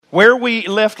Where we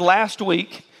left last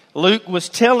week, Luke was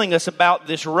telling us about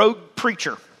this rogue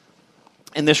preacher.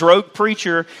 And this rogue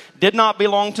preacher did not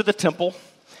belong to the temple.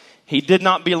 He did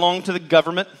not belong to the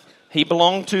government. He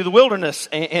belonged to the wilderness.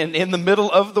 And in the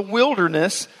middle of the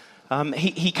wilderness,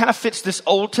 he kind of fits this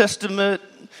Old Testament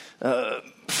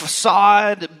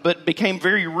facade, but became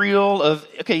very real of,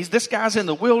 okay, this guy's in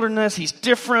the wilderness. He's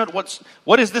different.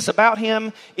 What is this about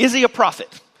him? Is he a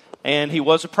prophet? And he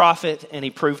was a prophet, and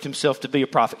he proved himself to be a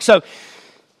prophet. So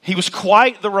he was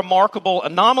quite the remarkable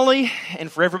anomaly.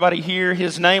 And for everybody here,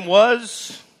 his name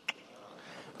was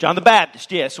John the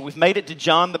Baptist. Yeah, so we've made it to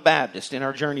John the Baptist in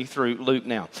our journey through Luke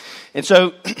now. And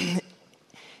so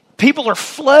people are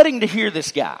flooding to hear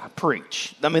this guy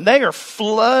preach. I mean, they are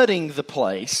flooding the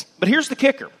place. But here's the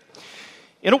kicker.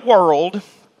 In a world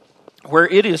where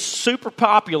it is super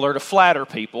popular to flatter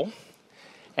people,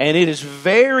 and it is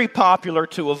very popular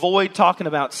to avoid talking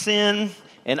about sin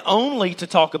and only to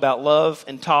talk about love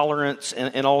and tolerance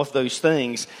and all of those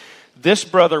things, this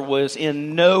brother was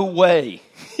in no way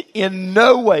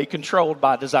controlled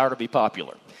by a desire to be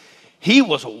popular. He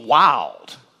was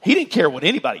wild. He didn't care what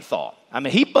anybody thought. I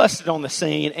mean, he busted on the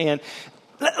scene, and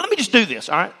let me just do this,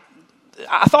 all right?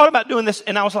 I thought about doing this,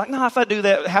 and I was like, no, if I do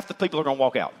that, half the people are going to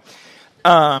walk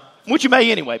out. Which you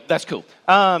may anyway. That's cool.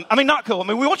 I mean, not cool. I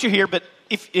mean, we want you here, but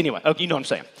anyway, okay, you know what I'm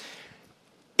saying.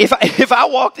 If I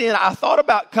walked in, I thought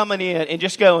about coming in and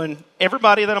just going,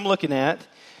 everybody that I'm looking at,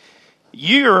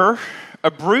 you're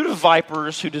a brood of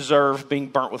vipers who deserve being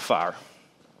burnt with fire.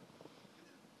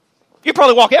 You'd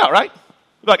probably walk out, right?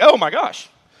 You'd be like, oh my gosh.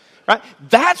 Right?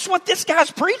 That's what this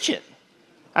guy's preaching.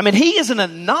 I mean, he is an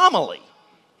anomaly.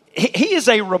 He is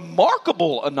a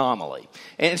remarkable anomaly.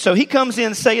 And so he comes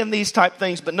in saying these type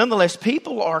things, but nonetheless,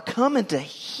 people are coming to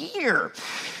hear.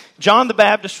 John the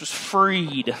Baptist was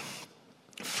freed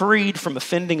from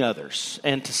offending others.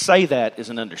 And to say that is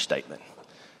an understatement.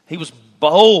 He was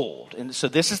bold. And so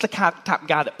this is the type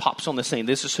guy that pops on the scene.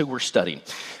 This is who we're studying.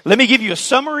 Let me give you a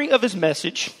summary of his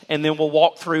message, and then we'll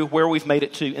walk through where we've made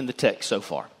it to in the text so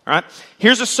far. All right?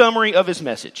 Here's a summary of his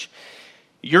message.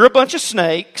 You're a bunch of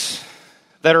snakes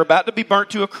that are about to be burnt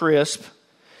to a crisp,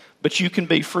 but you can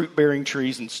be fruit-bearing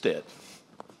trees instead.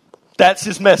 That's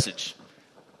his message.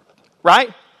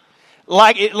 Right?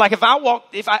 Like if I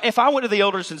went to the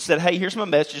elders and said, hey, here's my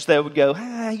message, they would go,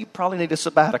 hey, you probably need a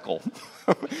sabbatical.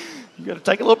 You got to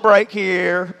take a little break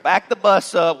here, back the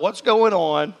bus up, what's going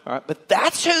on? All right, but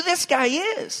that's who this guy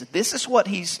is. This is what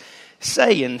he's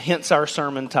saying, hence our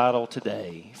sermon title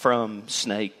today, From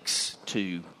Snakes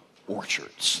to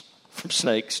Orchards. From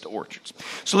snakes to orchards.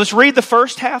 So let's read the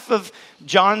first half of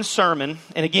John's sermon.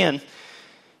 And again,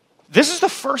 this is the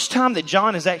first time that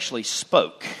John has actually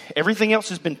spoke. Everything else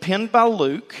has been penned by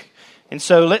Luke. And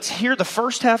so let's hear the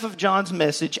first half of John's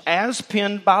message as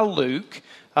penned by Luke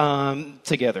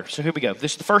together. So here we go.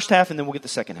 This is the first half, and then we'll get the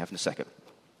second half in a second.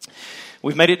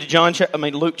 We've made it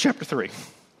to Luke chapter 3.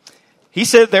 He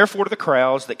said, therefore, to the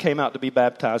crowds that came out to be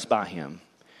baptized by him,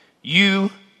 you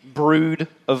brood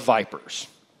of vipers,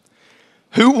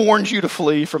 who warns you to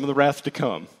flee from the wrath to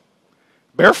come?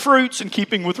 Bear fruits in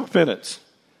keeping with repentance.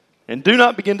 And do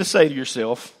not begin to say to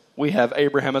yourself, we have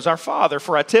Abraham as our father.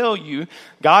 For I tell you,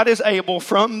 God is able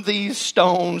from these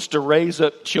stones to raise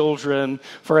up children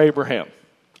for Abraham.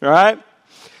 All right?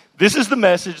 This is the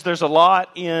message. There's a lot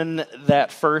in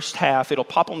that first half. It'll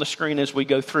pop on the screen as we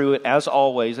go through it, as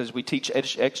always, as we teach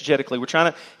exegetically. We're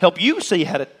trying to help you see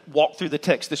how to walk through the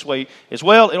text this way as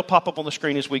well. It'll pop up on the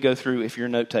screen as we go through if you're a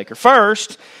note taker.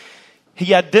 First,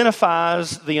 he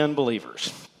identifies the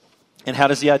unbelievers. And how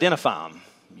does he identify them?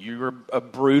 You're a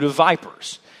brood of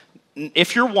vipers.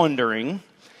 If you're wondering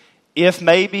if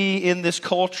maybe in this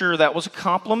culture that was a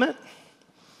compliment,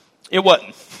 it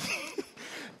wasn't.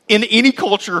 In any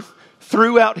culture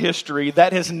throughout history,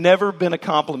 that has never been a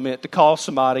compliment to call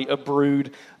somebody a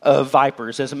brood of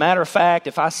vipers. As a matter of fact,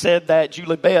 if I said that,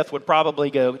 Julie Beth would probably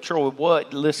go, Troy,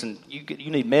 what? Listen, you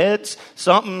need meds?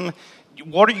 Something?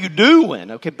 What are you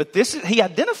doing? Okay, but he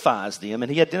identifies them, and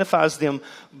he identifies them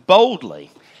boldly.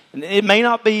 And it may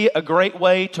not be a great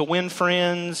way to win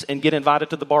friends and get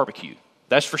invited to the barbecue.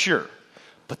 That's for sure.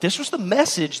 But this was the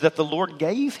message that the Lord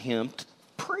gave him to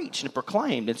preach and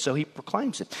proclaimed, and so he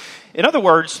proclaims it. In other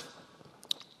words,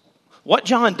 what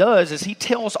John does is he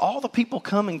tells all the people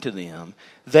coming to them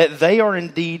that they are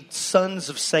indeed sons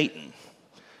of Satan,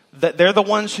 that they're the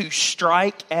ones who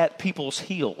strike at people's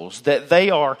heels, that they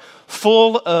are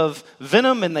full of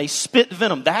venom and they spit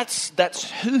venom.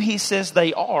 That's who he says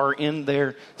they are in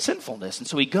their sinfulness. And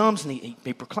so he comes and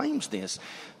he proclaims this.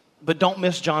 But don't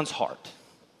miss John's heart.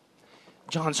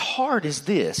 John's heart is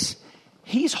this.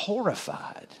 He's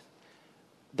horrified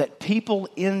that people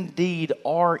indeed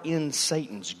are in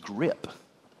Satan's grip.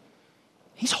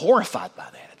 He's horrified by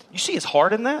that. You see his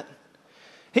heart in that?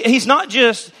 He's not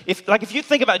just, if you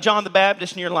think about John the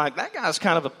Baptist and you're like, that guy's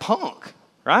kind of a punk,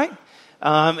 right?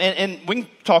 And we can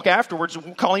talk afterwards.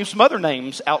 We'll call him some other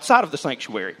names outside of the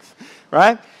sanctuary,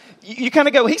 right? You kind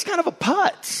of go, he's kind of a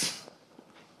putz.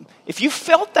 If you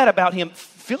felt that about him,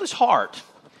 feel his heart.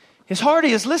 His heart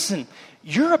is, listen,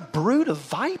 you're a brood of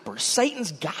vipers.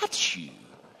 Satan's got you.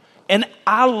 And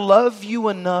I love you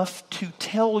enough to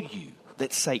tell you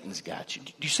that Satan's got you.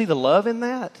 Do you see the love in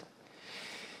that?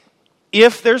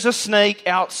 If there's a snake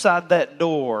outside that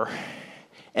door,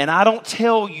 and I don't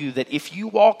tell you that if you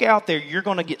walk out there, you're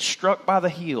going to get struck by the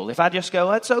heel. If I just go,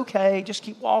 that's okay, just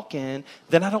keep walking,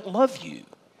 then I don't love you.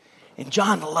 And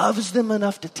John loves them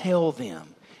enough to tell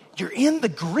them, you're in the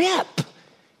grip.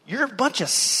 You're a bunch of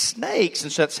snakes.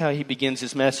 And so that's how he begins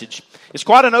his message. It's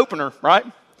quite an opener, right?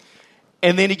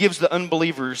 And then he gives the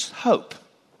unbelievers hope.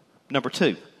 Number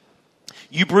 2.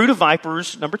 You brood of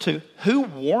vipers. Number 2. Who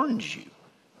warns you?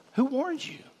 Who warns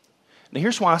you? Now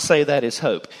here's why I say that is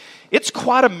hope. It's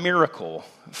quite a miracle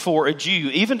for a Jew,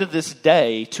 even to this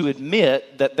day, to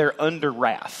admit that they're under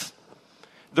wrath.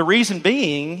 The reason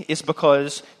being is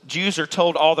because Jews are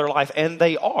told all their life, and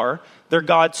they are, they're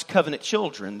God's covenant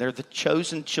children. They're the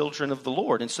chosen children of the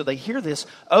Lord. And so they hear this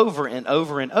over and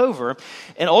over and over,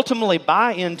 and ultimately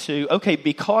buy into, okay,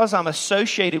 because I'm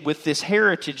associated with this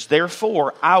heritage,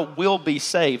 therefore I will be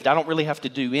saved. I don't really have to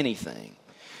do anything.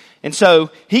 And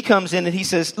so he comes in and he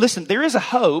says, listen, there is a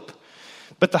hope,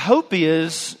 but the hope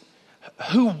is,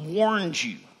 who warns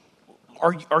you?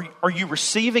 Are you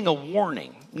receiving a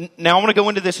warning? Now, I want to go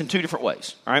into this in 2 different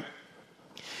ways, all right?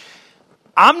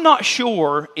 I'm not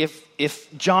sure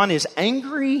if John is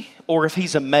angry or if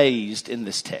he's amazed in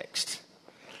this text.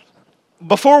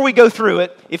 Before we go through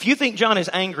it, if you think John is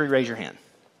angry, raise your hand.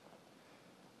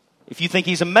 If you think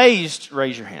he's amazed,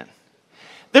 raise your hand.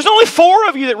 There's only 4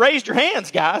 of you that raised your hands,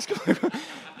 guys.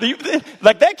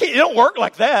 Like that, it don't work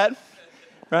like that,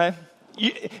 right?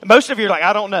 Most of you are like,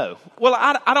 I don't know. Well,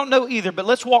 I don't know either, but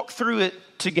let's walk through it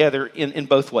together in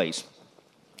both ways.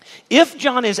 If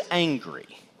John is angry,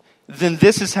 then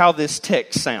this is how this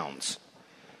text sounds.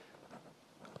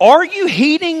 Are you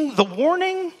heeding the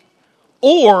warning,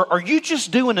 or are you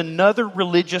just doing another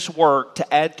religious work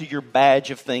to add to your badge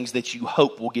of things that you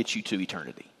hope will get you to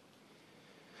eternity?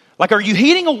 Like, are you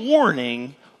heeding a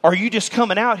warning, or are you just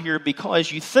coming out here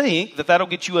because you think that that'll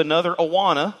get you another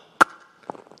Awana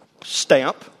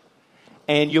stamp,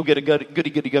 and you'll get a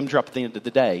goody gumdrop at the end of the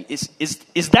day?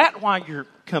 Is that why you're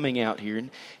coming out here?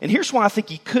 And here's why I think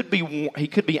he could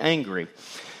be angry.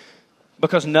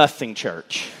 Because nothing,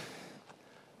 church,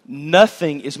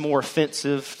 nothing is more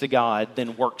offensive to God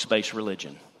than works-based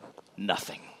religion.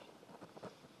 Nothing.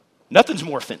 Nothing's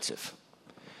more offensive.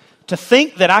 To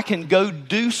think that I can go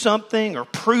do something or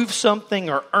prove something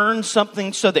or earn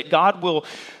something so that God will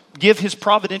give his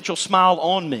providential smile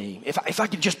on me. If I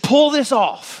can just pull this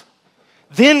off,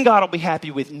 then God will be happy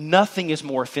with. Nothing is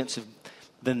more offensive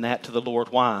than that to the Lord.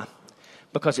 Why?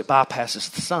 Because it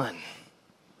bypasses the Son.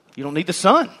 You don't need the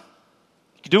Son.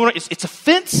 It's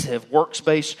offensive,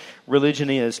 works-based religion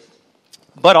is.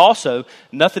 But also,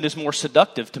 nothing is more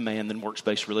seductive to man than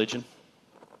works-based religion.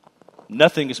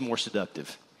 Nothing is more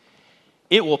seductive.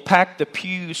 It will pack the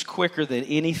pews quicker than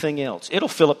anything else. It'll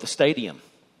fill up the stadium.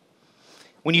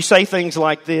 When you say things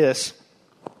like this,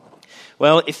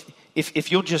 well,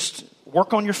 if you'll just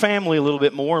work on your family a little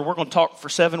bit more, and we're going to talk for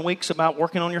 7 weeks about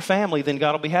working on your family, then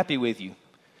God will be happy with you.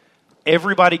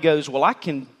 Everybody goes, well, I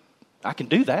can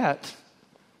do that.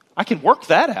 I can work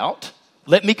that out.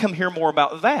 Let me come hear more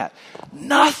about that.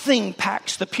 Nothing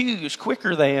packs the pews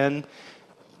quicker than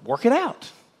work it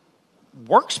out.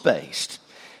 Works-based.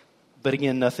 But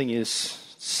again, nothing is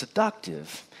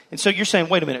seductive. And so you're saying,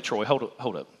 wait a minute, Troy, hold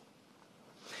up.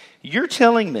 You're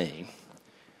telling me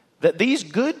that these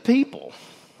good people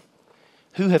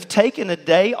who have taken a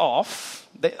day off,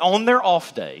 on their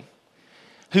off day,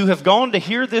 who have gone to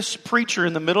hear this preacher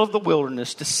in the middle of the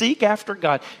wilderness to seek after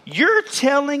God, you're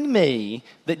telling me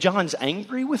that John's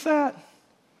angry with that?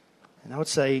 And I would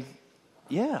say,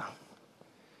 yeah.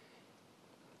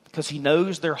 Because he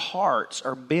knows their hearts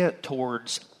are bent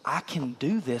towards, I can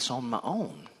do this on my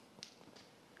own.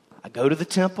 I go to the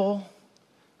temple,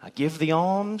 I give the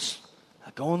alms,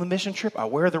 I go on the mission trip, I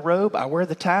wear the robe, I wear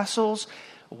the tassels.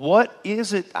 What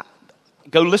is it?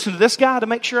 Go listen to this guy to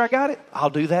make sure I got it? I'll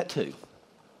do that too.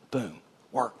 Boom.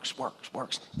 Works.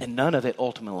 And none of it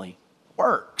ultimately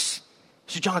works.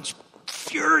 So John's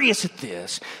furious at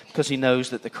this because he knows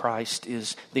that the Christ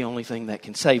is the only thing that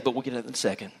can save. But we'll get to that in a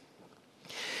second.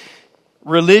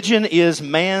 Religion is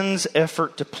man's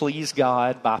effort to please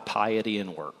God by piety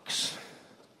and works.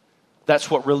 That's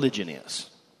what religion is,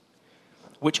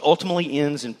 which ultimately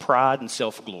ends in pride and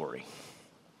self-glory.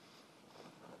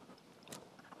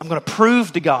 I'm going to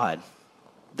prove to God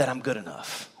that I'm good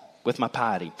enough with my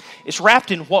piety. It's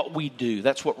wrapped in what we do.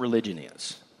 That's what religion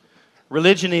is.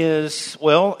 Religion is,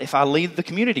 well, if I lead the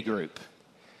community group,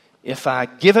 if I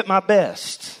give it my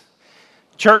best.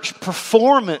 Church,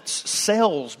 performance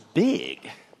sells big.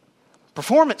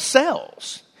 Performance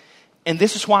sells. And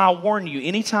this is why I warn you,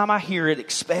 anytime I hear it,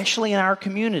 especially in our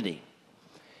community,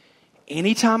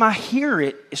 anytime I hear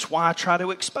it, it's why I try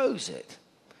to expose it.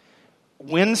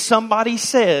 When somebody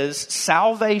says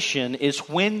salvation is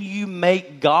when you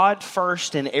make God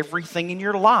first in everything in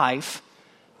your life,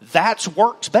 that's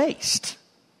works-based.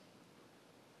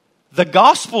 The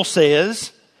gospel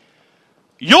says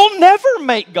you'll never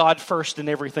make God first in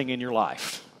everything in your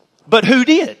life. But who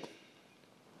did?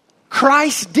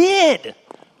 Christ did.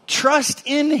 Trust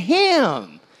in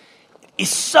Him. It's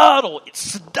subtle, it's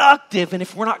seductive, and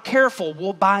if we're not careful,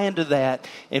 we'll buy into that,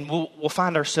 and we'll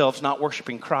find ourselves not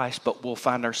worshiping Christ, but we'll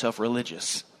find ourselves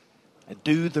religious and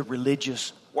do the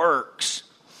religious works.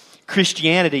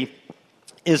 Christianity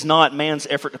is not man's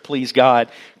effort to please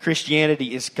God.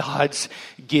 Christianity is God's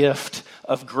gift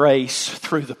of grace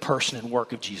through the person and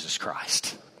work of Jesus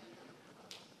Christ.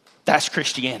 That's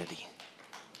Christianity.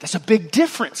 There's a big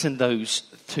difference in those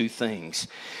two things.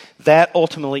 That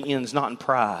ultimately ends not in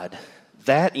pride.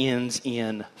 That ends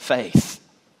in faith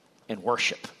and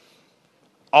worship.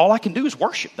 All I can do is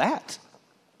worship that.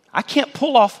 I can't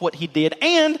pull off what He did,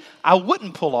 and I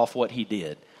wouldn't pull off what He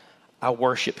did. I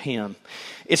worship Him.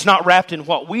 It's not wrapped in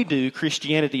what we do.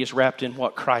 Christianity is wrapped in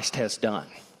what Christ has done.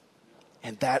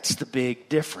 And that's the big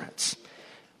difference.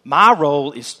 My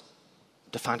role is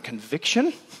to find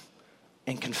conviction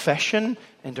and confession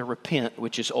and to repent,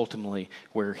 which is ultimately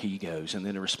where He goes, and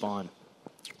then to respond.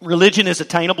 Religion is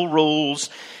attainable rules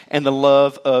and the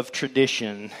love of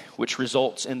tradition, which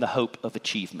results in the hope of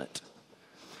achievement.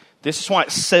 This is why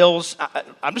it sells.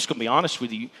 I'm just going to be honest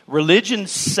with you. Religion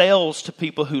sells to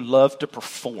people who love to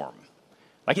perform.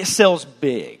 Like it sells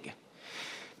big.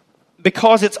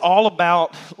 Because it's all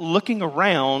about looking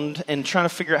around and trying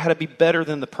to figure out how to be better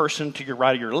than the person to your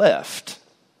right or your left.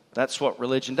 That's what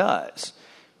religion does.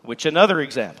 Which another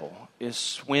example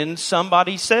is when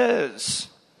somebody says,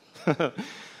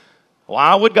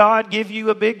 why would God give you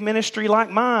a big ministry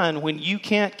like mine when you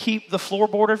can't keep the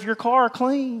floorboard of your car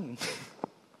clean?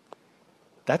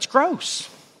 That's gross.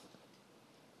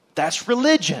 That's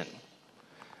religion.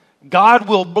 God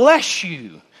will bless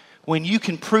you when you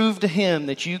can prove to Him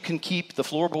that you can keep the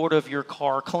floorboard of your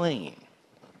car clean.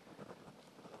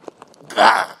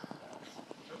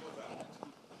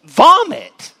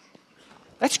 Vomit.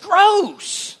 That's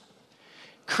gross.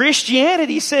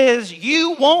 Christianity says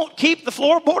you won't keep the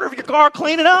floorboard of your car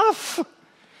clean enough.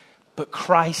 But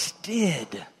Christ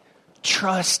did.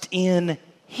 Trust in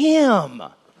Him.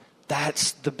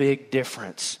 That's the big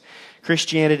difference.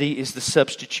 Christianity is the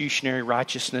substitutionary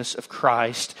righteousness of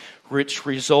Christ, which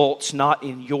results not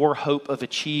in your hope of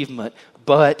achievement,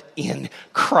 but in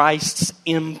Christ's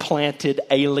implanted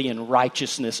alien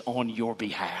righteousness on your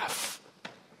behalf.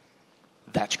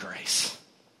 That's grace.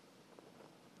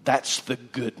 That's the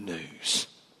good news.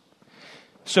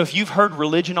 So if you've heard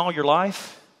religion all your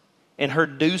life and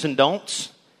heard do's and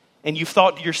don'ts, and you've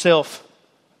thought to yourself,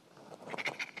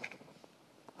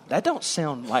 that don't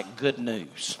sound like good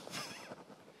news.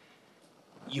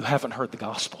 You haven't heard the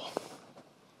gospel.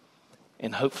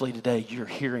 And hopefully today you're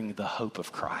hearing the hope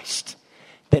of Christ.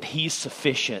 That He's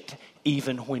sufficient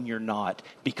even when you're not,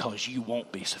 because you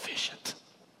won't be sufficient.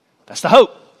 That's the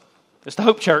hope. That's the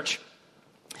hope, church.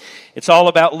 It's all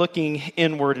about looking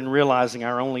inward and realizing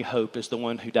our only hope is the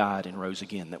one who died and rose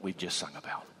again that we've just sung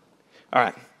about. All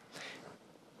right.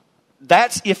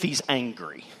 That's if He's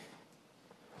angry.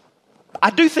 I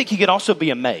do think He could also be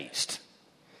amazed.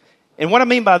 And what I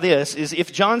mean by this is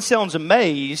if John sounds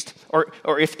amazed, or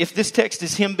if this text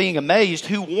is Him being amazed,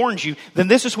 who warns you, then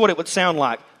this is what it would sound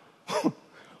like.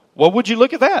 Well, would you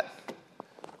look at that?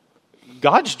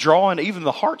 God's drawing even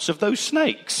the hearts of those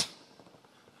snakes.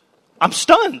 I'm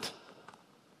stunned.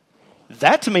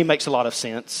 That to me makes a lot of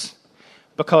sense.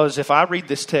 Because if I read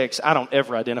this text, I don't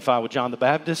ever identify with John the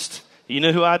Baptist. You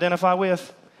know who I identify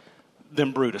with?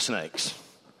 Them brood of snakes.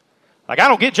 Like I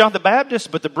don't get John the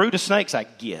Baptist, but the brood of snakes I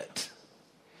get.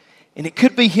 And it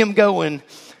could be Him going,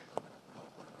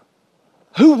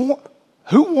 who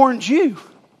warned you?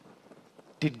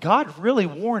 Did God really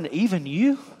warn even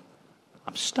you?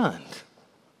 I'm stunned.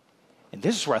 And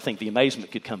this is where I think the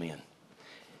amazement could come in.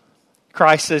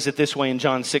 Christ says it this way in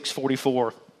John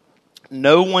 6:44.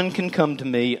 No one can come to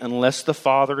me unless the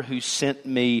Father who sent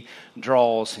me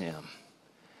draws him.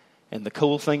 And the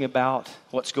cool thing about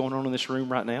what's going on in this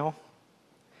room right now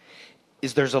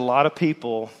is there's a lot of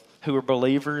people who are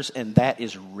believers and that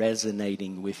is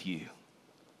resonating with you.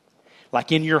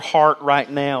 Like in your heart right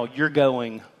now, you're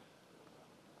going,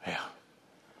 yeah,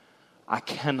 I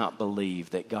cannot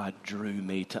believe that God drew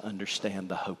me to understand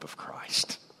the hope of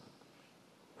Christ.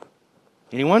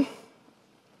 Anyone?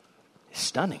 It's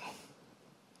stunning.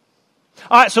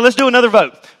 All right, so let's do another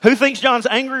vote. Who thinks John's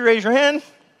angry? Raise your hand.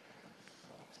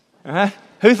 All right.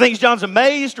 Who thinks John's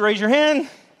amazed? Raise your hand.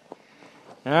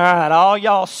 All right, all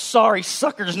y'all sorry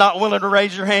suckers not willing to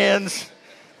raise your hands.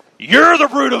 You're the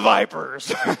brood of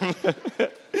vipers.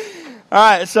 All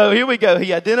right, so here we go.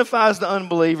 He identifies the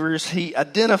unbelievers. He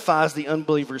identifies the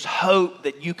unbelievers' hope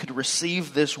that you could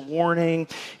receive this warning.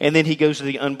 And then he goes to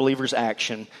the unbelievers'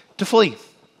 action to flee.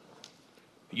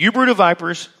 You brood of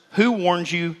vipers, who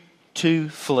warns you to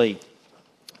flee?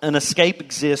 An escape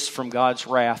exists from God's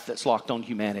wrath that's locked on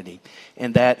humanity.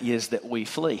 And that is that we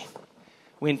flee.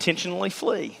 We intentionally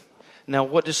flee. Now,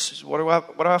 what do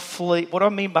I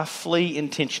mean by flee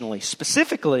intentionally?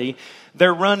 Specifically,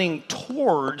 they're running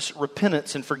towards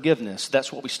repentance and forgiveness.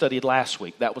 That's what we studied last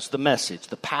week. That was the message.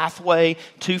 The pathway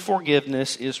to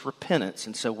forgiveness is repentance.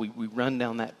 And so we run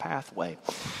down that pathway.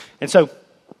 And so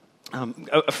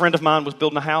a friend of mine was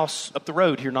building a house up the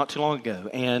road here not too long ago.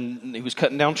 And he was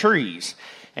cutting down trees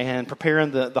and preparing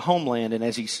the homeland. And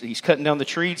as he's cutting down the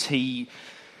trees, he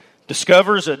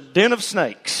discovers a den of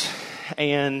snakes.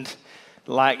 And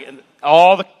like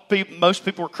all the people, most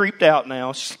people are creeped out now.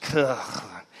 It's just,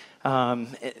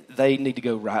 they need to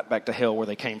go right back to hell where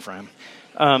they came from.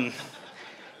 And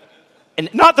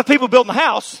not the people building the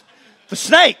house, the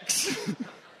snakes.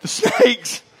 The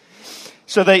snakes.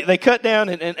 So they cut down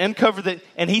and uncovered it.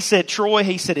 And he said, Troy,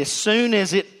 he said, as soon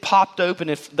as it popped open,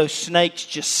 if those snakes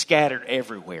just scattered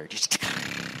everywhere.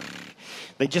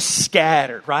 They just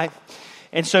scattered, right?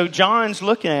 And so John's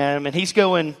looking at him and he's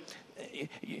going,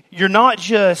 you're not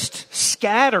just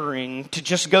scattering to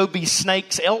just go be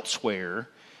snakes elsewhere.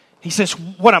 He says,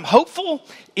 what I'm hopeful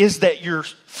is that you're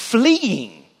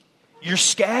fleeing. You're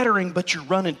scattering, but you're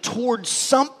running towards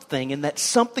something, and that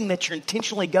something that you're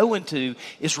intentionally going to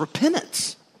is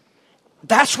repentance.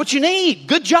 That's what you need.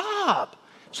 Good job.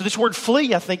 So this word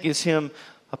flee, I think, is him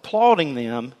applauding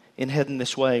them in heading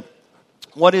this way.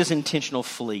 What is intentional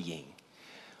fleeing?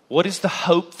 What is the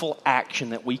hopeful action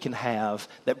that we can have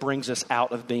that brings us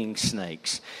out of being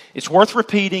snakes? It's worth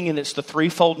repeating, and it's the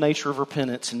threefold nature of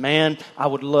repentance. And man, I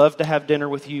would love to have dinner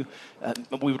with you.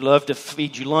 We would love to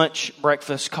feed you lunch,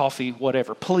 breakfast, coffee,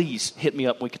 whatever. Please hit me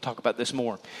up. We could talk about this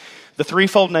more. The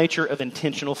threefold nature of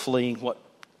intentional fleeing, what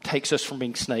takes us from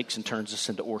being snakes and turns us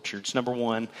into orchards. Number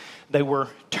one, they were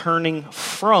turning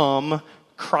from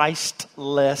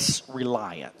Christless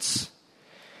reliance.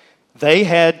 They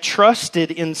had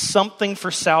trusted in something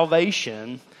for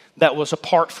salvation that was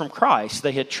apart from Christ.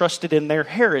 They had trusted in their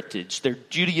heritage, their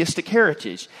Judaistic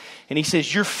heritage. And he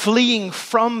says, you're fleeing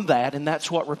from that, and that's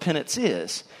what repentance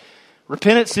is.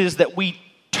 Repentance is that we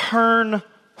turn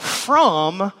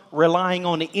from relying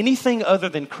on anything other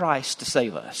than Christ to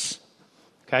save us.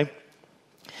 Okay?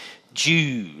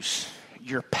 Jews,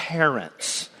 your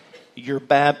parents, your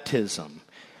baptism.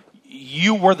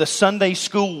 You were the Sunday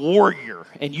school warrior,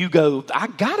 and you go, I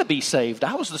got to be saved.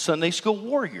 I was the Sunday school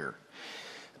warrior.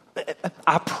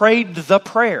 I prayed the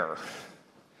prayer.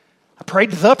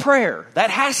 That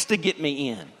has to get me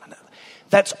in.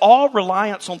 That's all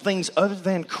reliance on things other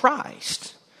than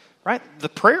Christ, right? The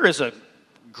prayer is a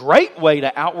great way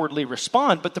to outwardly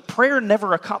respond, but the prayer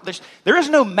never accomplishes. There is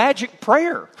no magic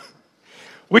prayer,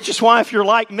 which is why if you're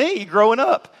like me growing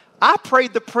up, I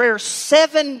prayed the prayer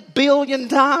 7 billion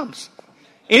times.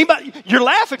 Anybody? You're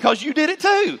laughing because you did it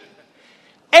too.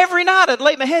 Every night I'd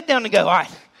lay my head down and go, all right,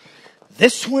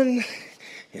 this one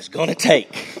is going to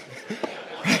take.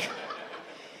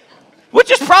 Which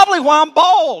is probably why I'm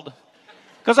bald.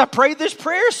 Because I prayed this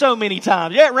prayer so many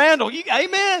times. Yeah, Randall,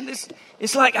 amen.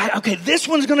 It's like, okay, this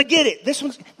one's going to get it.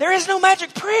 There is no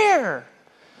magic prayer.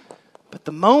 But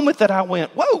the moment that I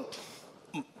went, whoa.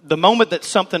 The moment that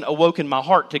something awoke in my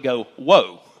heart to go,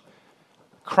 whoa,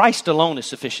 Christ alone is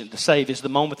sufficient to save, is the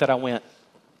moment that I went,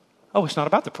 oh, it's not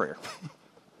about the prayer.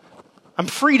 I'm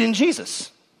freed in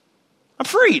Jesus. I'm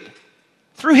freed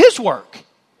through His work.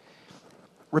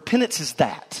 Repentance is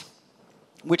that,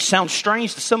 which sounds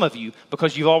strange to some of you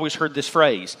because you've always heard this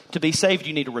phrase. To be saved,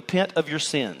 you need to repent of your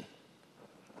sin.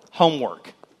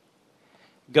 Homework.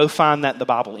 Go find that in the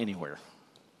Bible anywhere.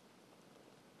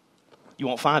 You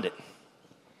won't find it.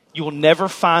 you will never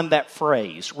find that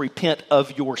phrase, repent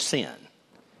of your sin.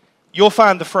 You'll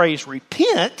find the phrase,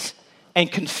 repent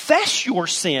and confess your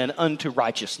sin unto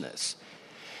righteousness.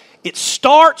 It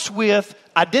starts with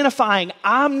identifying,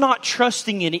 I'm not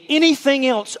trusting in anything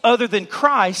else other than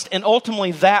Christ, and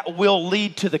ultimately that will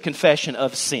lead to the confession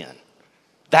of sin.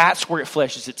 That's where it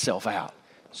fleshes itself out.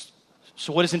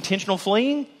 So what is intentional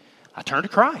fleeing? I turn to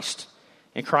Christ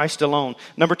and Christ alone.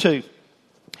 Number 2,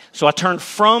 so I turn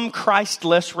from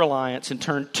Christ-less reliance and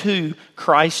turn to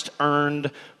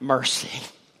Christ-earned mercy.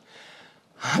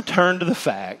 I turn to the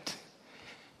fact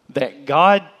that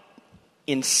God,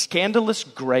 in scandalous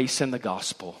grace in the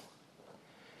gospel,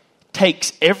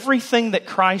 takes everything that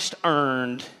Christ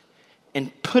earned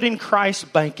and put in Christ's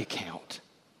bank account.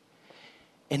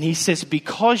 And he says,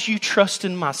 because you trust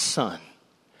in my Son,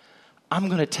 I'm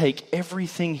going to take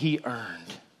everything he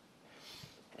earned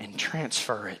and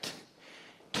transfer it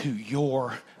to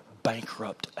your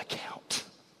bankrupt account.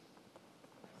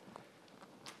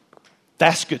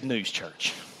 That's good news,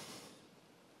 church.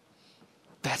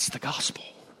 That's the gospel.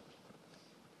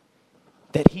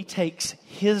 That he takes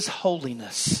his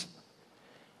holiness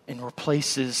and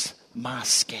replaces my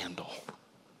scandal.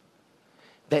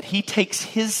 That he takes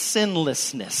his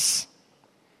sinlessness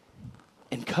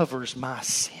and covers my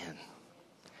sin.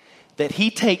 That he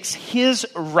takes his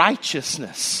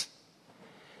righteousness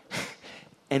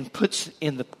and puts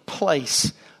in the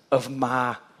place of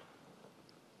my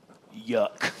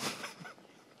yuck.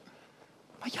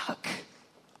 My yuck.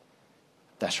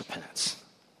 That's repentance.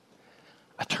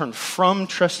 I turn from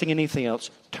trusting anything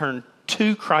else, turn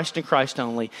to Christ and Christ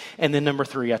only, and then number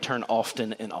 3, I turn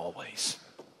often and always.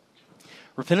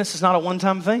 Repentance is not a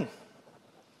one-time thing.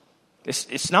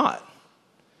 It's not.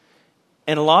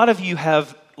 And a lot of you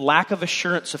have lack of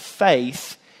assurance of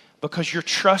faith because you're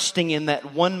trusting in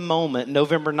that one moment,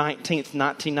 November 19th,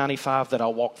 1995, that I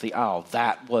walked the aisle.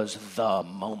 That was the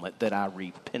moment that I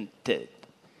repented.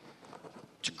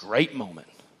 It's a great moment.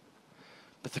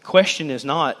 But the question is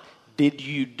not, did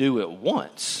you do it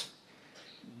once?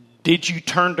 Did you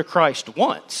turn to Christ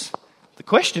once? The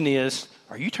question is,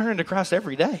 are you turning to Christ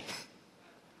every day?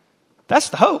 That's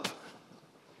the hope.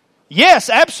 Yes,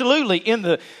 absolutely. In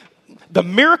the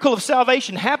miracle of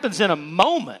salvation happens in a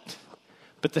moment.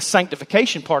 But the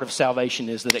sanctification part of salvation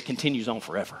is that it continues on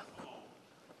forever.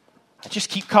 I just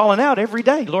keep calling out every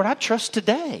day. Lord, I trust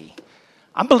today.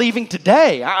 I'm believing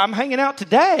today. I'm hanging out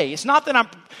today. It's not that I'm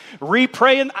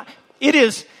re-praying. It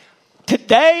is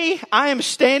today I am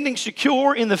standing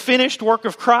secure in the finished work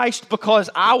of Christ because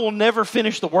I will never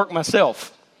finish the work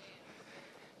myself.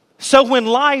 So when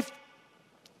life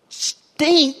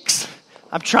stinks,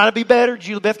 I'm trying to be better.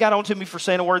 Julie Beth got on to me for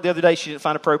saying a word the other day she didn't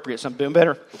find appropriate, so I'm doing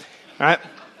better. All right.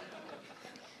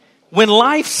 When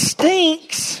life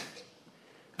stinks,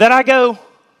 that I go,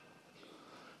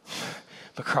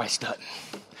 but Christ doesn't.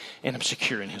 And I'm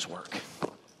secure in his work.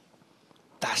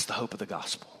 That's the hope of the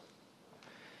gospel.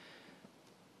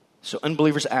 So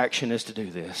unbelievers' action is to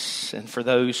do this. And for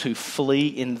those who flee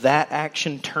in that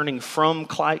action, turning from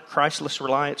Christless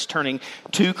reliance, turning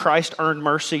to Christ-earned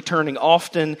mercy, turning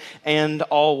often and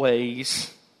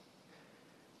always,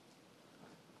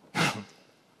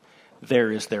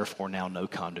 there is therefore now no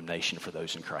condemnation for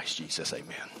those in Christ Jesus.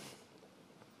 Amen.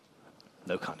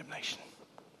 No condemnation.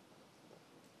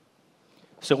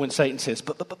 So when Satan says,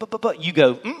 but, you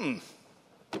go,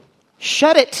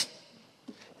 shut it.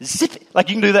 Zip it. Like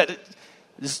you can do that.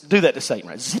 Just do that to Satan,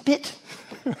 right? Zip it.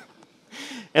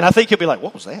 And I think he'll be like,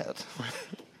 what was that?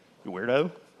 You weirdo.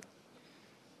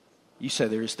 You say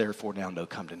there is therefore now no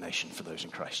condemnation for those in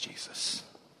Christ Jesus.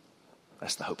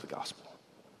 That's the hope of the gospel.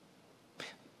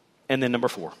 And then number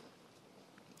 4.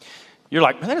 You're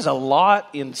like, man, that is a lot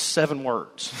in 7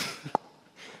 words.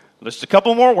 Just a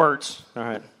couple more words. All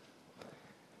right.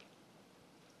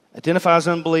 Identifies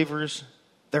unbelievers.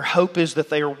 Their hope is that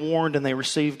they are warned and they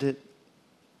received it.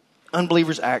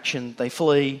 Unbelievers' action, they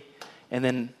flee. And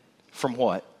then from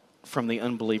what? From the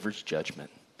unbeliever's judgment.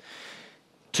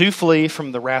 To flee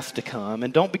from the wrath to come.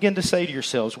 And don't begin to say to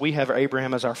yourselves, we have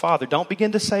Abraham as our father. Don't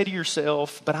begin to say to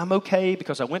yourself, but I'm okay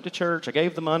because I went to church, I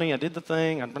gave the money, I did the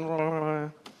thing.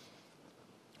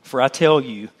 For I tell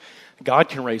you, God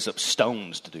can raise up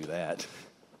stones to do that.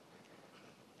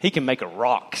 He can make a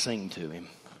rock sing to him.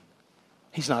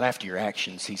 He's not after your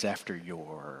actions. He's after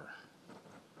your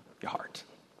heart.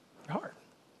 Your heart.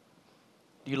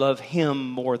 Do you love him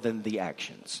more than the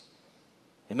actions?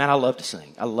 And man, I love to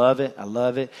sing. I love it. I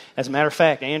love it. As a matter of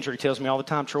fact, Andrew tells me all the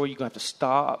time, Troy, you're going to have to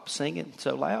stop singing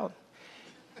so loud.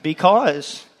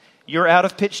 Because your out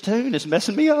of pitch tune is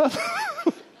messing me up.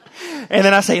 And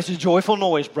then I say, it's a joyful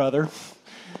noise, brother.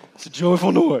 It's a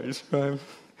joyful noise. Right?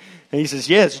 And he says,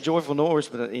 yes, joyful noise.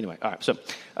 But anyway, all right. So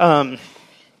the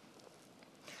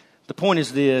point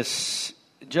is this.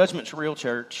 Judgment's real,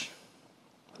 church.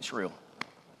 It's real.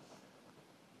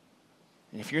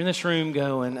 And if you're in this room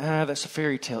going, that's a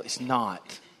fairy tale, it's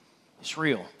not. It's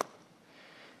real.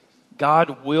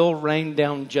 God will rain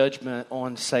down judgment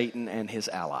on Satan and his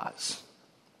allies.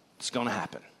 It's going to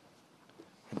happen.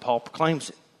 And Paul proclaims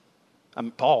it.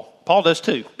 Paul does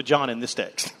too, but John in this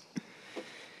text.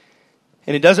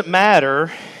 And it doesn't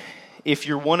matter if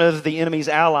you're one of the enemy's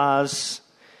allies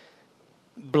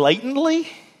blatantly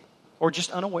or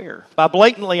just unaware. By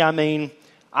blatantly, I mean,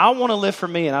 I want to live for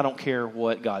me and I don't care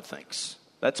what God thinks.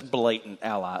 That's blatant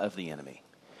ally of the enemy.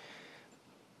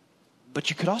 But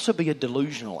you could also be a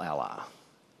delusional ally.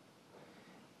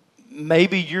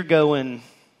 Maybe you're going,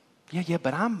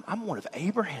 but I'm one of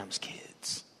Abraham's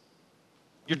kids.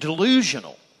 You're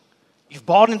delusional. You've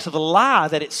bought into the lie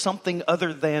that it's something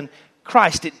other than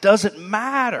Christ. It doesn't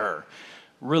matter.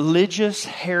 Religious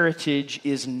heritage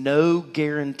is no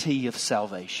guarantee of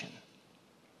salvation.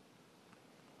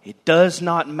 It does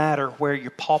not matter where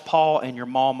your pawpaw and your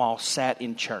mawmaw sat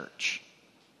in church.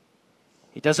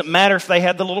 It doesn't matter if they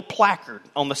had the little placard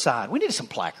on the side. We need some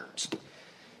placards.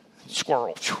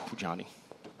 Squirrel, Johnny.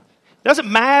 It doesn't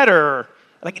matter.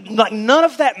 Like none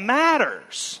of that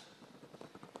matters.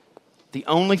 The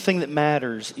only thing that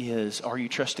matters is, are you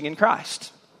trusting in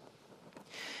Christ?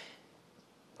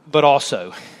 But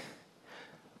also,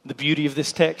 the beauty of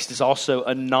this text is also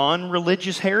a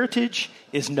non-religious heritage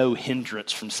is no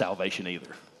hindrance from salvation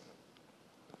either.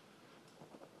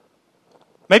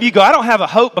 Maybe you go, I don't have a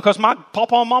hope because my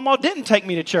papa and mama didn't take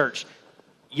me to church.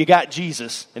 You got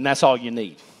Jesus, and that's all you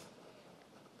need.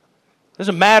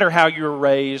 Doesn't matter how you were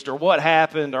raised or what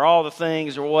happened or all the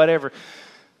things or whatever.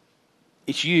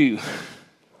 It's you.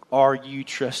 Are you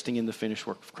trusting in the finished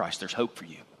work of Christ? There's hope for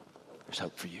you. There's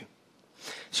hope for you.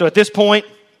 So at this point,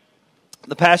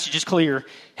 the passage is clear.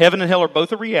 Heaven and hell are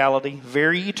both a reality,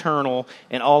 very eternal,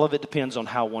 and all of it depends on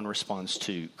how one responds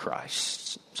to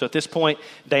Christ. So at this point,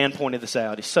 Dan pointed this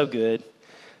out. It's so good.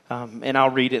 And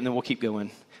I'll read it and then we'll keep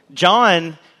going.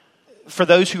 John, for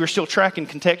those who are still tracking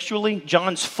contextually,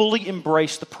 John's fully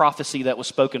embraced the prophecy that was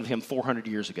spoken of him 400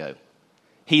 years ago.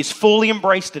 He's fully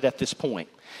embraced it at this point.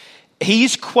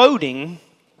 He's quoting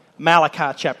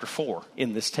Malachi chapter 4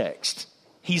 in this text.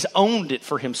 He's owned it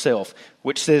for himself,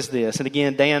 which says this. And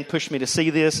again, Dan pushed me to see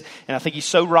this, and I think he's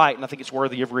so right, and I think it's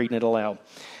worthy of reading it aloud.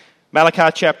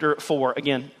 Malachi chapter 4.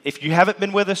 Again, if you haven't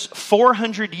been with us,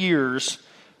 400 years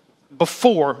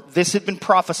before this had been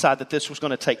prophesied that this was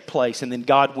going to take place, and then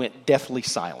God went deathly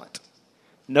silent.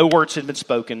 No words had been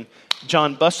spoken.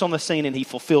 John busts on the scene, and he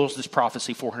fulfills this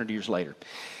prophecy 400 years later.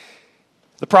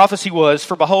 The prophecy was,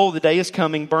 for behold, the day is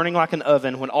coming, burning like an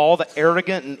oven, when all the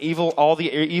arrogant and evil, all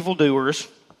the evildoers,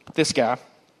 this guy,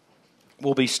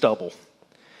 will be stubble.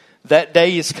 That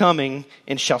day is coming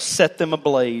and shall set them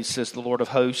ablaze, says the Lord of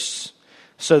hosts,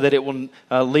 so that it will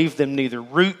leave them neither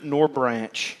root nor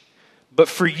branch. But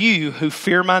for you who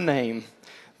fear my name,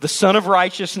 the Son of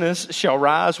Righteousness shall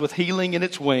rise with healing in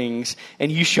its wings,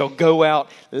 and you shall go out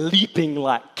leaping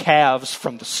like calves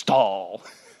from the stall.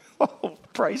 Oh,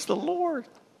 praise the Lord.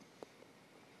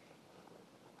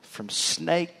 From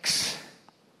snakes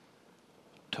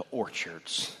to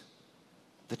orchards,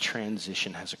 the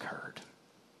transition has occurred.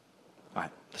 All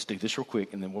right, let's do this real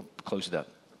quick and then we'll close it up.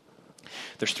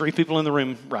 There's 3 people in the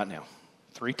room right now.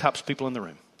 3 types of people in the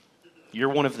room. You're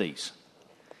one of these.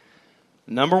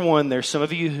 Number 1, there's some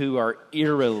of you who are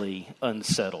eerily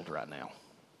unsettled right now.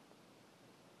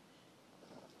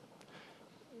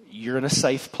 You're in a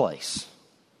safe place.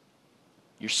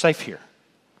 You're safe here.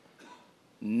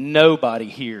 Nobody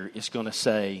here is going to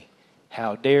say,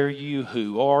 how dare you?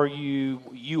 Who are you?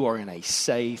 You are in a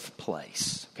safe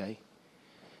place, okay?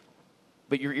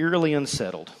 But you're eerily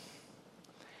unsettled.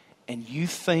 And you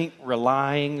think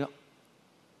relying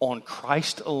on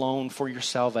Christ alone for your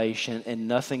salvation and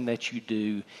nothing that you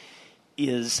do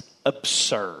is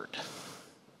absurd.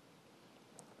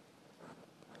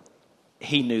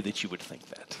 He knew that you would think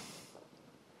that.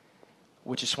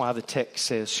 Which is why the text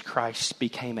says Christ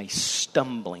became a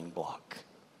stumbling block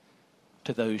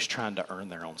to those trying to earn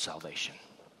their own salvation,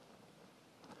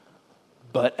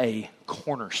 but a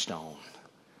cornerstone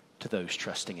to those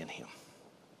trusting in him.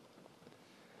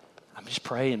 I'm just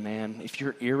praying, man, if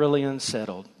you're eerily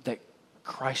unsettled, that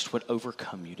Christ would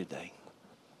overcome you today.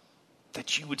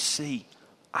 That you would see,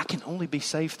 I can only be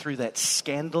saved through that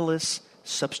scandalous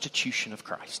substitution of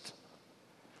Christ.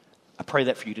 I pray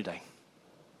that for you today.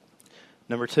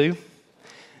 Number 2,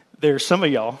 there are some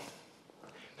of y'all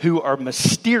who are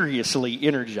mysteriously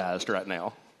energized right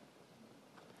now.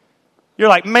 You're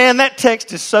like, man, that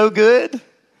text is so good.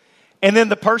 And then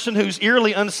the person who's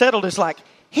eerily unsettled is like,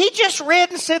 he just read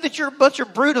and said that you're a bunch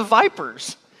of brood of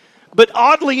vipers. But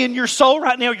oddly in your soul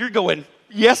right now, you're going,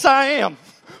 yes, I am.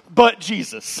 But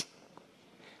Jesus.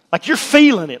 Like you're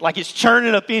feeling it, like it's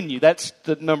churning up in you. That's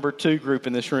the number 2 group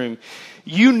in this room.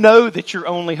 You know that your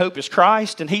only hope is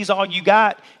Christ and He's all you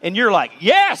got. And you're like,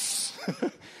 yes,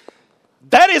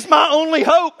 that is my only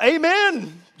hope.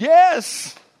 Amen.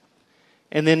 Yes.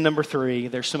 And then number 3,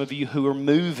 there's some of you who are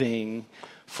moving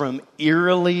from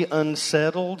eerily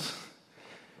unsettled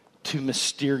to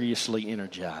mysteriously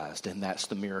energized. And that's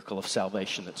the miracle of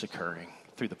salvation that's occurring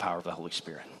through the power of the Holy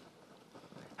Spirit.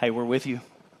 Hey, we're with you.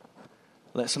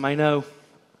 Let somebody know.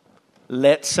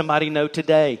 Let somebody know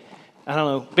today. I don't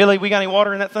know. Billy, we got any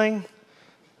water in that thing?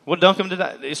 We'll dunk them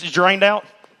today. Is it drained out?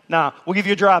 Nah, we'll give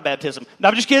you a dry baptism. No,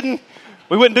 I'm just kidding.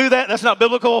 We wouldn't do that. That's not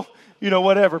biblical.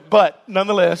 Whatever. But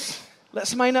nonetheless, let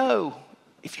somebody know.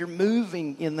 If you're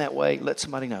moving in that way, let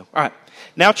somebody know. All right.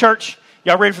 Now, church,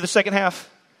 y'all ready for the second half?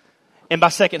 And by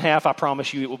second half, I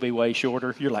promise you it will be way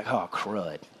shorter. You're like, oh,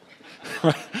 crud.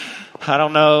 I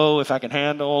don't know if I can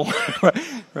handle.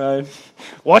 Right?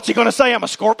 What's he going to say? I'm a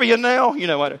scorpion now? You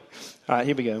know what? All right,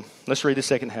 here we go. Let's read the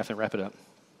second half and wrap it up.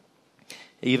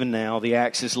 Even now, the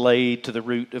axe is laid to the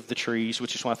root of the trees,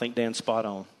 which is why I think Dan's spot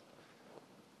on.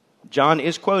 John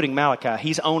is quoting Malachi.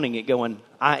 He's owning it, going,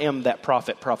 I am that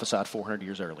prophet prophesied 400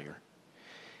 years earlier.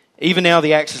 Even now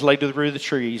the axe is laid to the root of the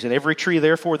trees, and every tree,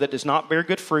 therefore, that does not bear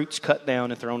good fruits, cut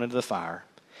down and thrown into the fire.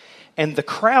 And the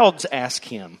crowds ask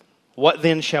him, what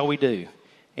then shall we do?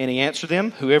 And he answered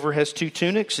them, whoever has 2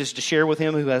 tunics is to share with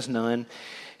him who has none,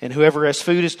 and whoever has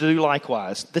food is to do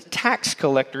likewise. The tax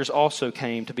collectors also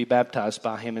came to be baptized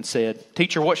by him and said,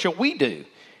 Teacher, what shall we do?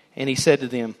 And he said to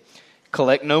them,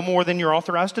 collect no more than you're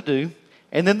authorized to do.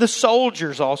 And then the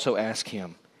soldiers also asked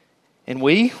him, and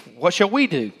we, what shall we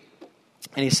do?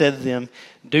 And he said to them,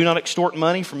 do not extort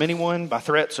money from anyone by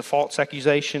threats of false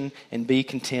accusation, and be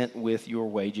content with your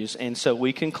wages. And so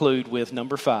we conclude with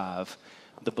number 5,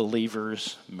 the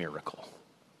believer's miracle.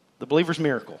 The believer's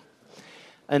miracle.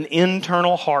 An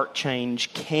internal heart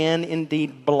change can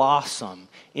indeed blossom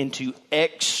into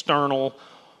external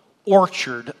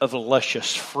orchard of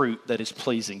luscious fruit that is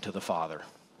pleasing to the Father.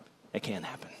 It can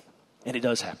happen. And it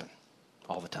does happen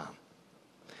all the time.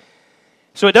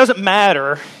 So it doesn't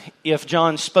matter if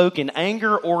John spoke in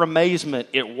anger or amazement,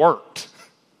 it worked.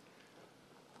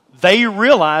 They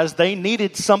realized they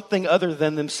needed something other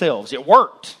than themselves. It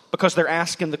worked because they're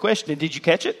asking the question. And did you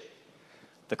catch it?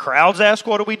 The crowds ask,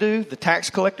 what do we do? The tax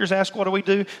collectors ask, what do we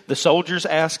do? The soldiers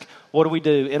ask, what do we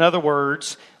do? In other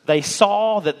words, they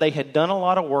saw that they had done a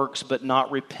lot of works but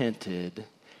not repented.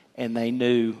 And they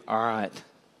knew, all right,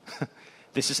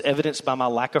 this is evidenced by my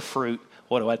lack of fruit.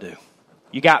 What do I do?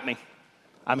 You got me.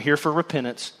 I'm here for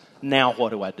repentance. Now what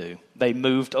do I do? They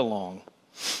moved along.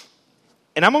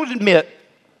 And I'm going to admit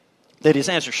that his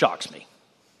answer shocks me.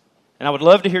 And I would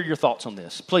love to hear your thoughts on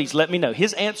this. Please let me know.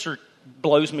 His answer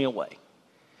blows me away.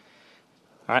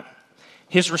 All right?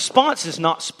 His response is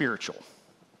not spiritual.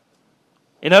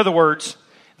 In other words,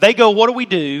 they go, what do we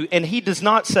do? And he does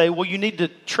not say, well, you need to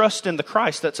trust in the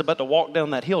Christ that's about to walk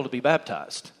down that hill to be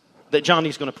baptized, that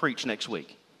Johnny's going to preach next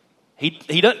week.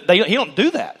 He don't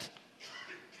do that.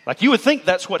 Like you would think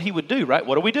that's what he would do, right?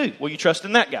 What do we do? Well, you trust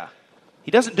in that guy. He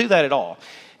doesn't do that at all.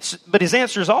 But his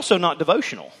answer is also not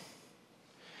devotional.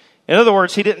 In other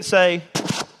words, he didn't say,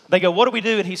 they go, what do we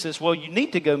do? And he says, well, you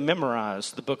need to go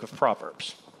memorize the book of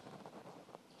Proverbs.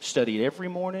 Study it every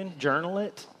morning, journal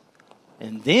it,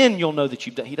 and then you'll know that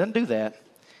you've done. He doesn't do that.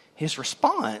 His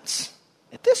response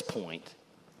at this point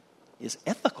is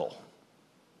ethical.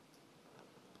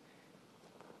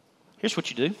 Here's what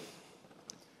you do.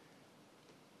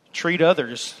 Treat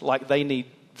others like they need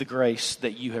the grace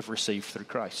that you have received through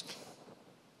Christ.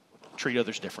 Treat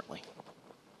others differently.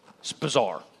 It's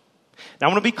bizarre. Now,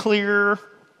 I want to be clear.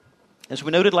 As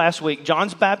we noted last week,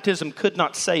 John's baptism could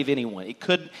not save anyone.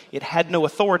 It had no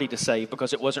authority to save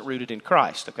because it wasn't rooted in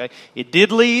Christ. Okay, it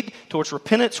did lead towards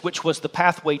repentance, which was the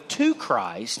pathway to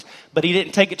Christ, but he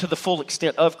didn't take it to the full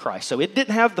extent of Christ. So it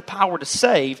didn't have the power to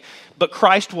save, but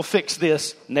Christ will fix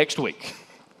this next week.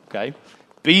 Okay,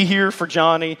 be here for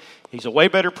Johnny. He's a way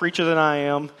better preacher than I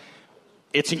am.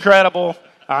 It's incredible.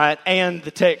 All right, and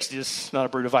the text is not a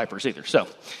brood of vipers either. So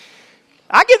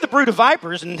I get the brood of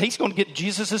vipers, and he's going to get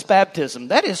Jesus' baptism.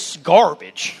 That is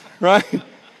garbage, right?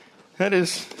 That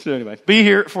is, so anyway, be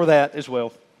here for that as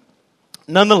well.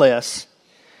 Nonetheless,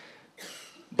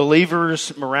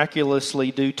 believers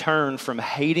miraculously do turn from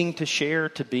hating to share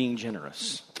to being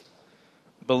generous.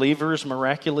 Believers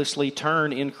miraculously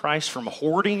turn in Christ from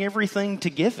hoarding everything to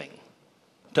giving.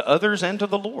 to others and to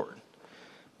the Lord.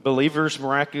 Believers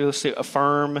miraculously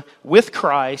affirm with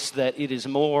Christ that it is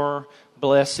more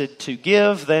blessed to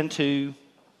give than to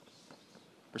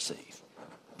receive.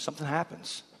 Something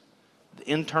happens. The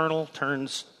internal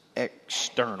turns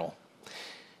external.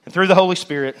 And through the Holy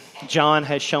Spirit, John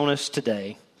has shown us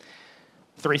today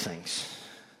 3 things.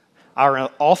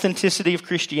 Our authenticity of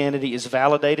Christianity is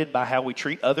validated by how we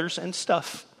treat others and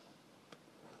stuff.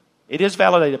 It is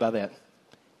validated by that.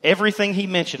 Everything he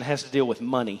mentioned has to deal with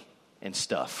money and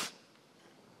stuff.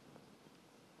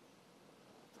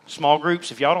 Small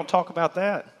groups, if y'all don't talk about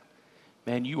that,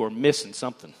 man, you are missing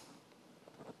something.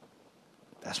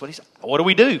 That's what he said. What do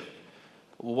we do?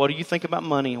 Well, what do you think about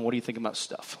money and what do you think about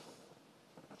stuff?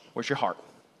 Where's your heart?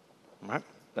 All right,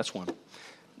 that's one.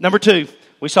 Number 2,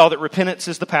 we saw that repentance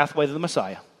is the pathway to the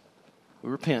Messiah. We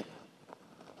repent.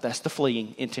 That's the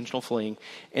fleeing, intentional fleeing.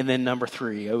 And then number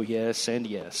 3, oh yes and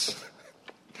yes.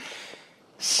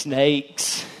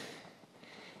 Snakes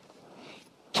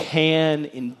can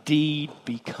indeed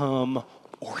become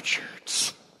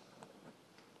orchards.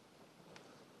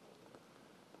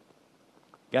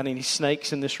 Got any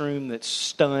snakes in this room that's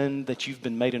stunned that you've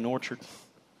been made an orchard?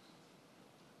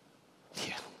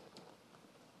 Yeah.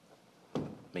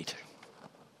 Me too.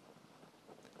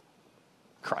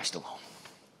 Christ alone.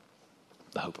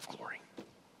 The hope of glory.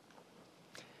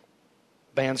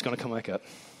 Band's going to come back up.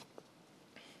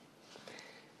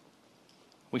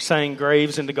 We sang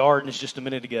graves into gardens just a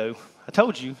minute ago. I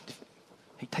told you,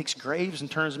 he takes graves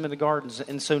and turns them into gardens.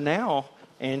 And so now,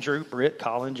 Andrew, Britt,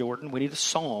 Colin, Jordan, we need a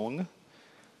song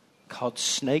called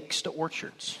Snakes to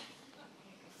Orchards.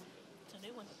 It's a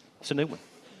new one. It's a new one.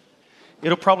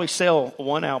 It'll probably sell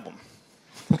 1 album.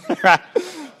 Right?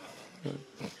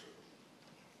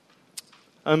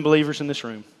 Unbelievers in this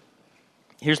room.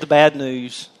 Here's the bad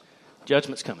news.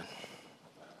 Judgment's coming.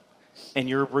 And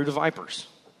you're a brood of vipers.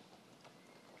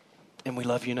 And we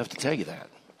love you enough to tell you that.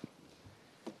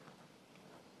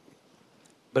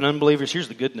 But unbelievers, here's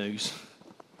the good news.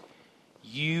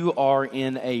 You are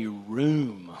in a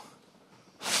room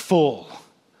full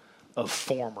of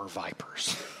former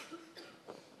vipers.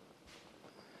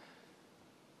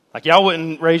 Like y'all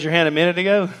wouldn't raise your hand a minute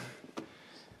ago.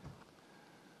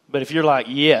 But if you're like,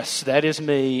 yes, that is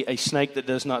me, a snake that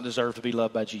does not deserve to be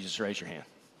loved by Jesus, raise your hand.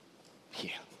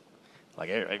 Yeah. Like,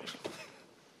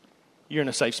 you're in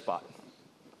a safe spot.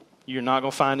 You're not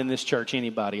going to find in this church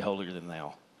anybody holier than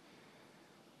thou.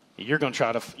 You're going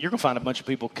to find a bunch of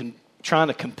people trying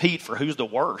to compete for who's the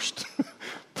worst.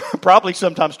 Probably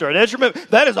sometimes to our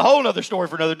detriment. That is a whole other story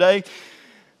for another day.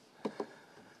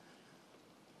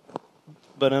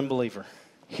 But unbeliever,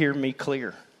 hear me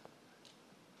clear.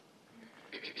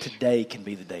 Today can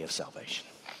be the day of salvation.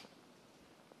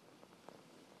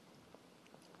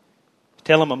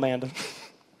 Tell him, Amanda.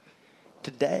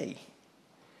 Today,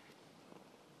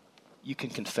 you can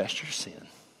confess your sin.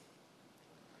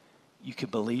 You can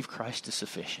believe Christ is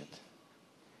sufficient.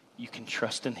 You can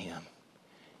trust in him.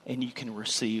 And you can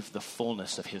receive the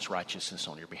fullness of his righteousness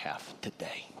on your behalf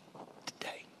today.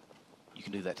 Today. You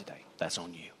can do that today. That's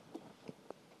on you.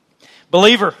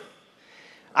 Believer,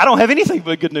 I don't have anything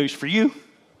but good news for you.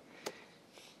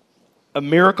 A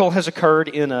miracle has occurred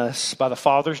in us by the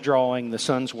Father's drawing, the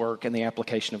Son's work, and the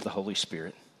application of the Holy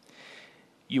Spirit.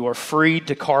 You are freed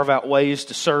to carve out ways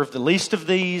to serve the least of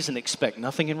these and expect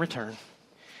nothing in return.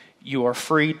 You are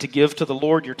free to give to the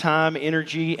Lord your time,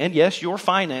 energy, and yes, your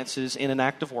finances in an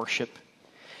act of worship.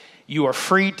 You are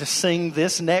free to sing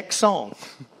this next song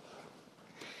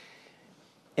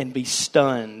and be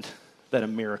stunned that a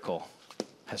miracle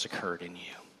has occurred in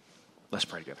you. Let's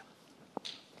pray together.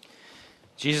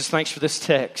 Jesus, thanks for this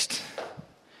text.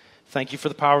 Thank you for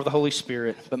the power of the Holy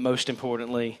Spirit, but most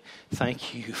importantly,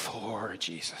 thank you for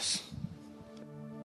Jesus.